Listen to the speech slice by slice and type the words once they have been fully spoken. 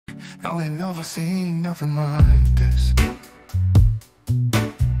Y'all ain't never seen nothing like this.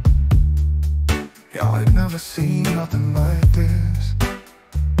 Y'all ain't never seen nothing like this.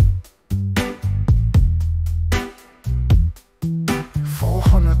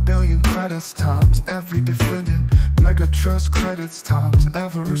 $400 billion credits times every defendant. Mega trust credits times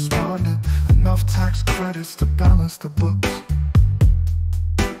ever responded. Enough tax credits to balance the books.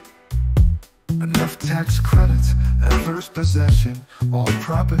 Enough tax credits, ever's possession, all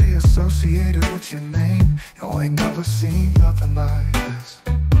property associated with your name. Y'all ain't never seen nothing like this.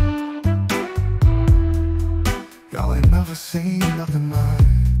 Y'all ain't never seen nothing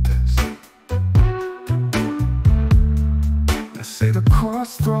like this. They say the court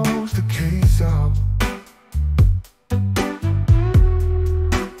throws the case out.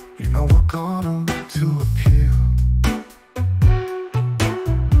 You know we're gonna to appeal.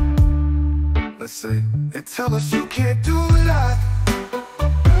 Let's say they tell us you can't do that.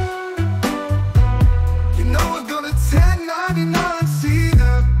 You know we're gonna 1099 see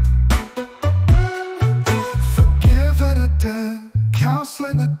that. Forgiving a debt,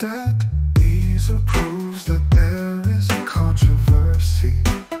 counseling the debt. These are proofs that there is a controversy.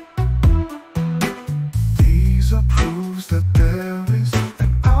 These are proofs that there is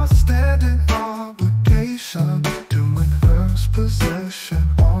an outstanding obligation doing first possession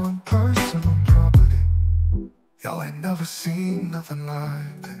on personal property. Y'all ain't never seen nothing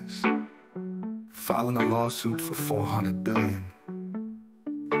like this. Filing a lawsuit for $400 billion.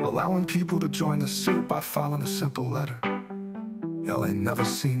 Allowing people to join the suit by filing a simple letter. Y'all ain't never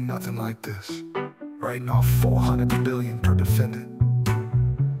seen nothing like this. Writing off $400 billion per defendant.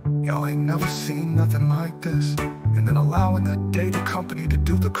 Y'all ain't never seen nothing like this. And then allowing the data company to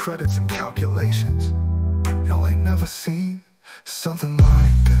do the credits and calculations. Y'all ain't never seen something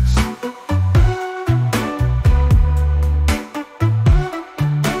like